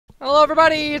Hello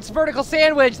everybody, it's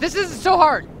VerticalSandwich. This isn't so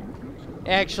hard.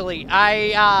 Actually, in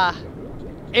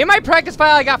my practice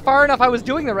file I got far enough I was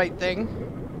doing the right thing.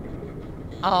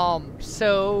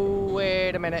 So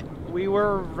wait a minute. We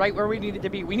were right where we needed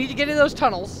to be. We need to get into those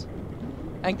tunnels.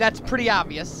 I think that's pretty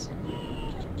obvious.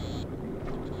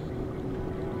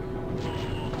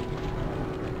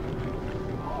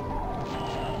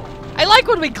 I like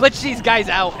when we glitch these guys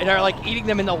out and are like eating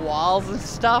them in the walls and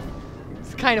stuff.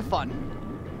 It's kind of fun.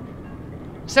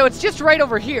 So it's just right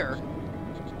over here.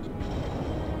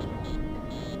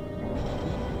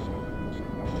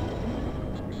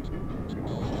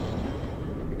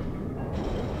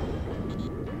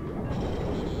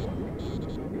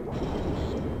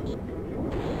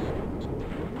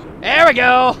 There we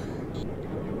go.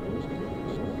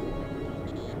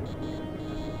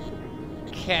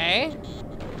 Okay.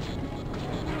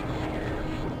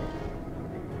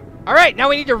 All right, now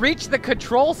we need to reach the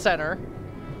control center.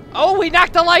 Oh, we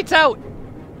knocked the lights out!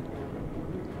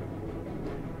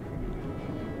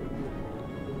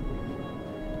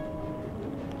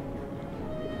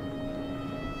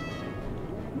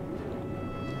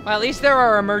 Well, at least there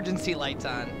are emergency lights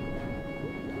on.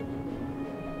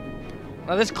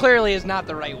 Well, this clearly is not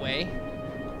the right way.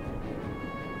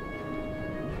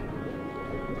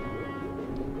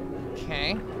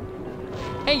 Okay.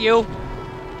 Hey, you!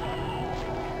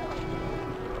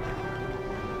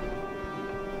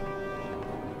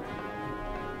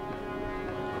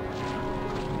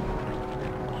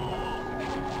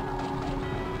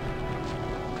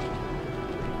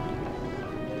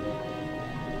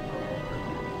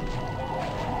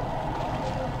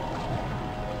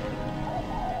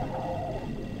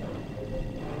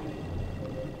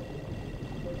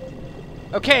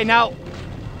 Okay, now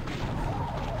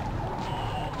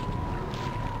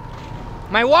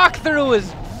my walkthrough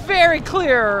is very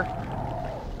clear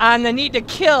on the need to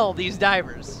kill these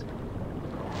divers,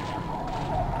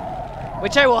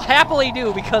 which I will happily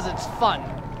do because it's fun.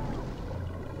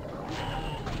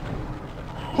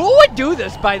 Who would do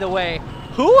this, by the way?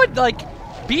 Who would, like,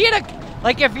 be in a,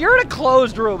 like, if you're in a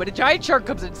closed room and a giant shark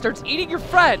comes in and starts eating your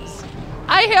friends,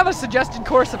 I have a suggested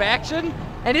course of action.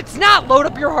 And it's not load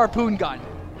up your harpoon gun.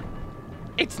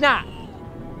 It's not.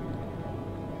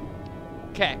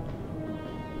 Okay.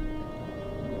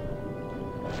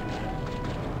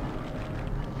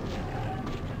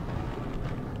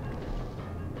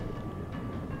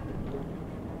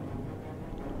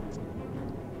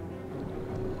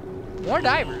 More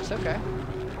divers, okay.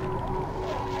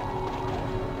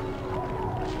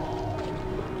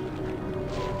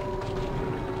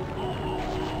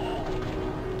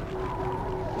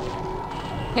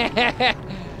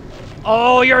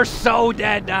 Oh, you're so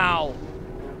dead now.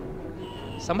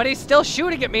 Somebody's still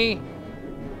shooting at me.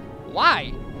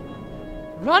 Why?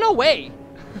 Run away.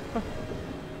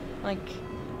 Like,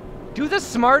 do the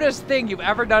smartest thing you've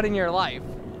ever done in your life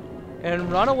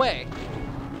and run away.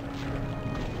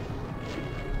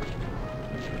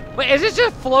 Wait, is this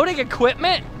just floating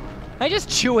equipment? Am I just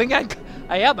chewing on...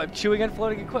 I'm chewing on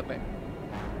floating equipment.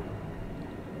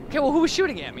 Okay, well, who was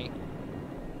shooting at me?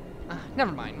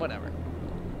 Never mind, whatever.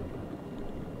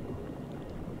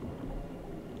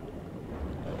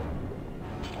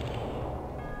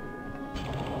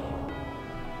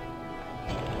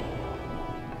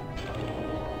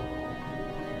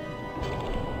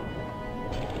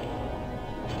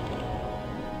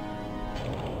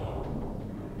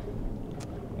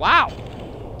 Wow.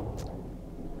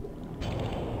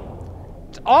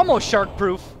 It's almost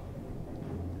shark-proof.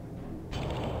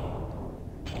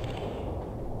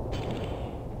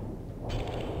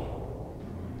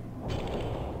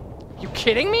 You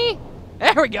kidding me?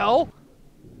 There we go.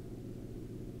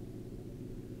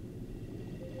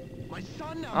 My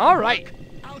son now. All right.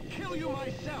 I'll kill you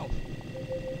myself.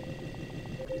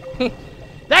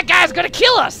 That guy's gonna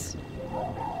kill us.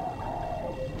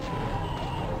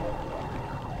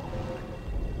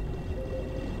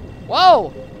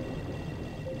 Whoa.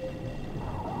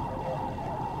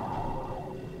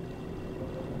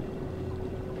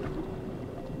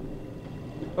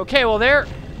 Okay, well there.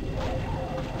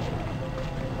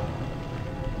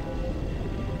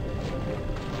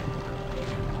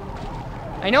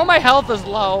 I know my health is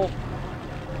low.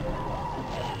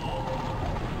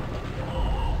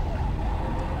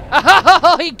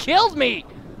 Oh, he killed me!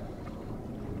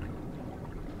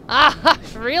 Ah,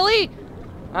 really?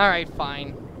 Alright,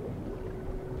 fine.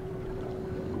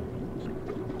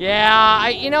 Yeah,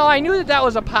 I knew that that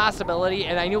was a possibility,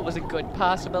 and I knew it was a good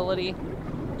possibility.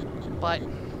 But,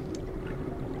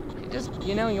 just,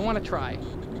 you want to try.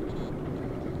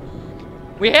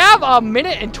 We have a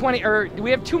minute and 20, or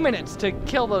we have 2 minutes to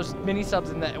kill those mini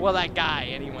subs in that. Well, that guy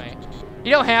anyway.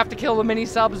 You don't have to kill the mini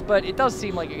subs, but it does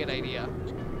seem like a good idea.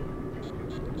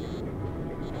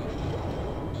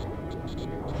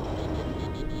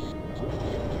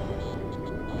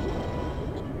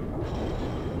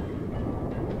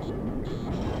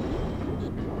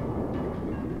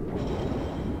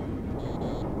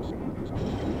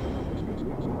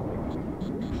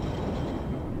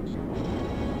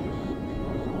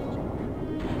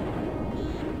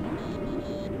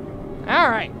 All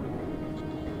right.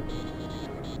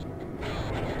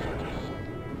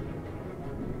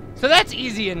 So that's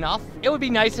easy enough. It would be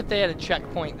nice if they had a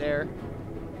checkpoint there.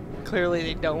 Clearly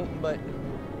they don't, but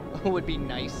it would be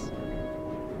nice.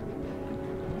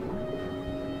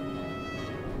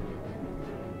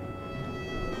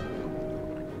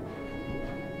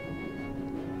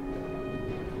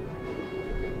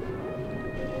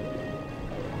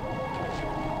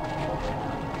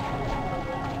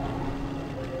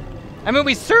 I mean,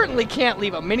 we certainly can't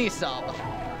leave a mini sub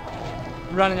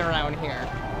running around here.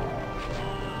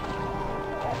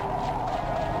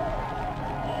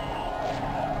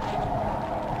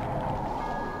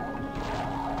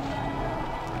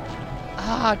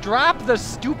 Ah, drop the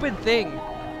stupid thing.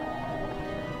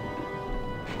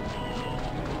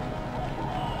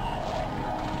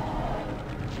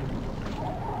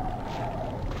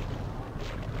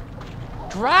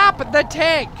 Drop the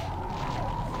tank.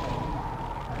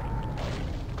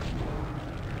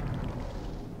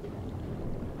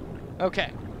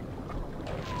 Okay.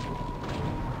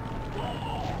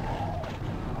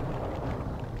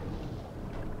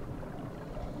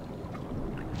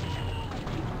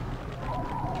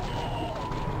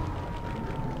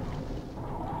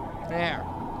 There.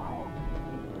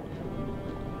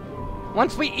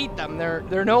 Once we eat them,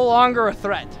 they're no longer a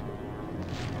threat.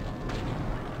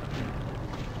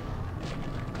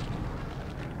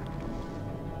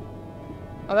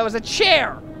 Oh, that was a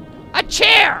chair! A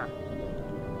chair!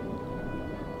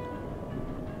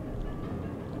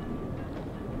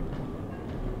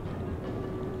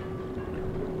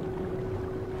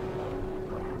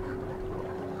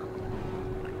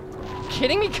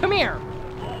 Kidding me? Come here.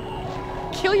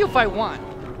 Kill you if I want.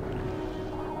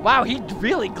 Wow, he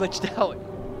really glitched out.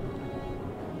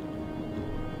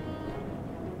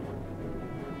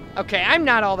 Okay, I'm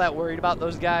not all that worried about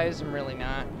those guys. I'm really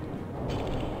not.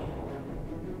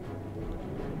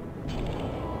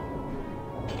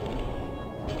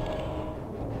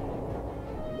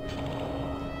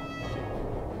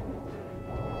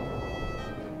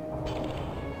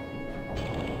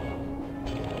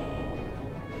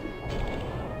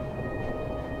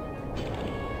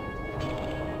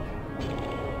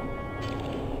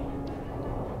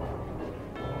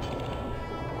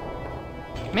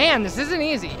 Man, this isn't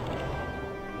easy.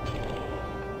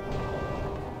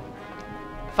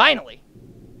 Finally.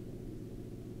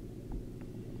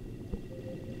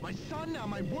 My son, now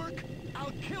my work,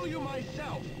 I'll kill you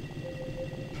myself.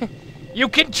 You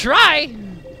can try.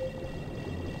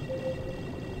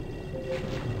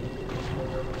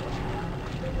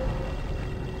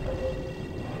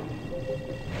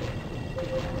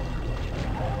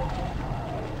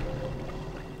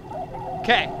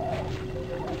 Okay.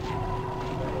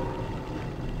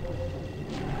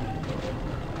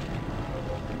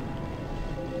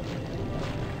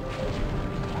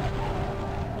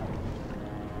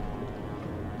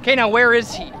 Okay, now where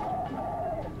is he?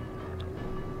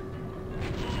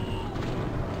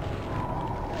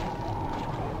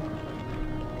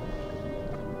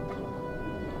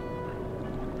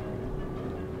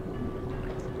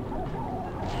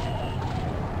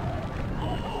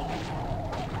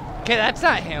 Okay, that's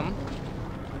not him.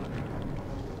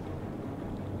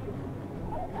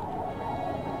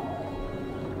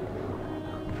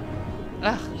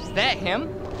 Ugh, is that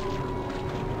him?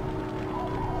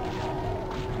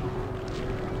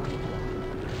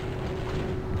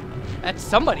 That's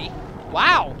somebody.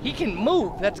 Wow, he can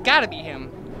move. That's gotta be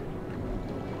him.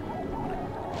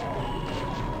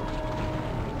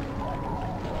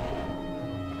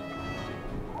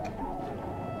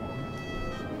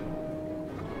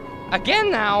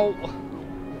 Again now,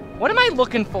 what am I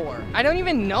looking for? I don't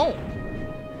even know.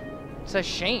 It's a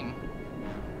shame.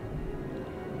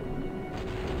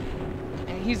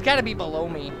 And he's gotta be below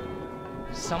me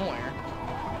somewhere.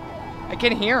 I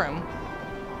can hear him.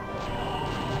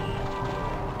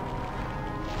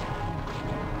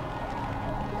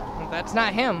 That's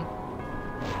not him.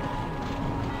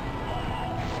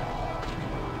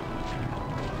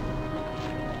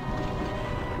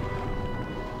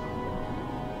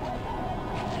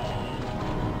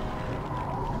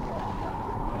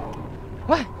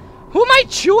 What? am I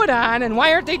chewing on and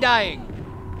why aren't they dying?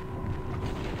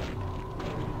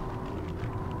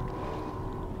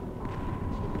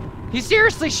 He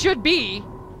seriously should be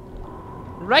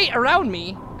right around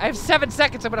me. I have 7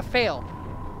 seconds, I'm gonna fail.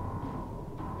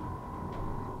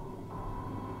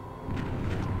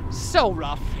 So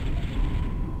rough.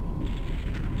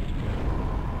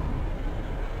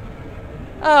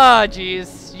 Oh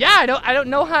jeez. Yeah, I don't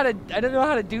know how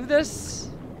to do this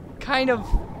kind of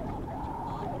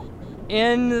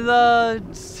in the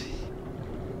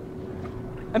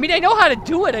I mean, I know how to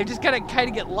do it. I just gotta kind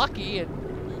of get lucky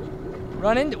and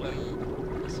run into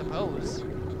him, I suppose.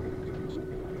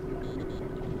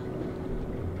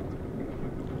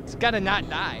 It's gotta not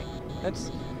die.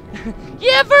 That's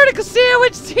yeah, vertical sandwich,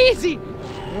 it's easy.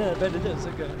 Yeah, I bet it is.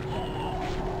 Okay.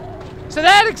 So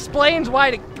that explains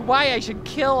why I should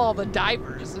kill all the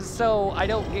divers, so I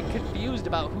don't get confused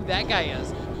about who that guy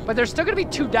is. But there's still gonna be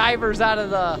 2 divers out of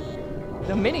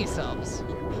the mini subs.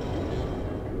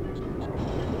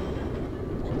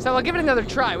 So I'll give it another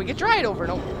try. We can try it over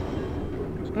and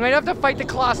over. We might have to fight the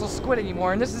colossal squid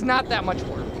anymore, and this is not that much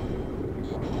work.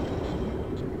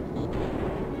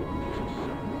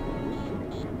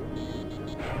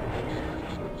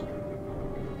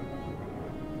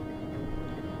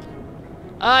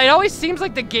 It always seems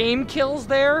like the game kills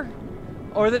there,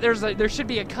 or that there should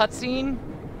be a cutscene,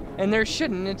 and there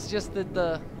shouldn't. It's just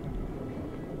that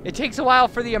it takes a while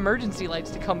for the emergency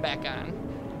lights to come back on,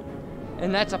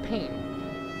 and that's a pain.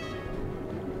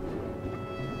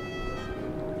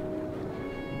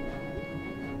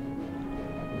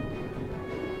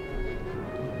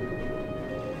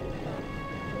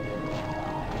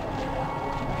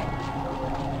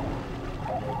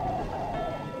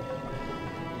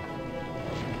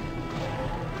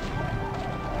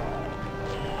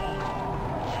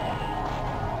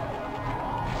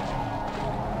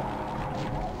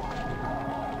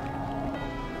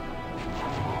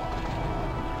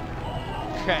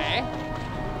 Okay.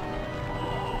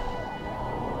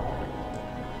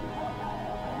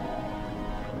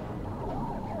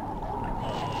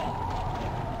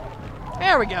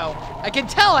 There we go. I can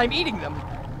tell I'm eating them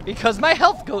because my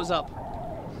health goes up.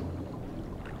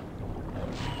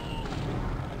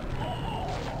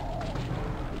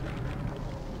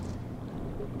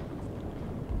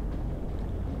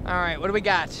 All right, what do we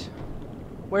got?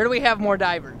 Where do we have more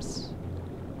divers?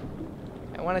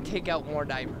 I want to take out more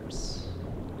divers.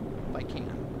 If I can.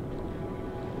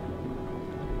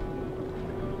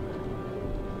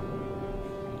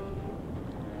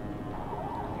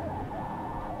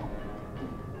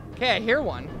 Okay, I hear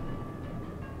one.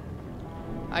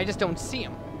 I just don't see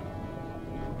him.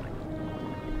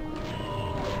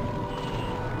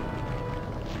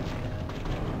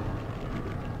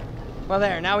 Well,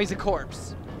 there, now he's a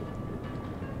corpse.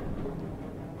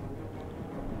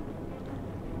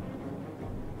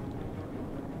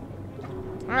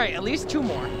 All right, at least 2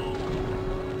 more.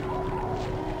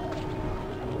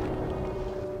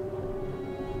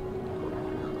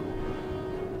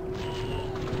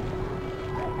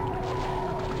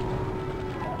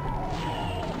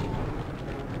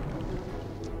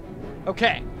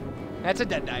 Okay, that's a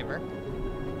dead diver.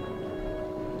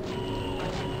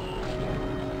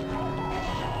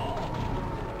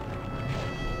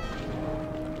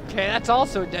 Okay, that's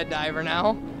also a dead diver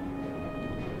now.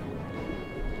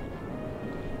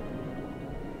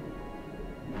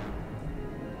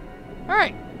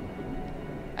 Alright.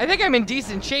 I think I'm in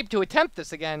decent shape to attempt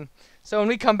this again. So when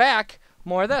we come back,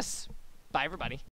 more of this. Bye, everybody.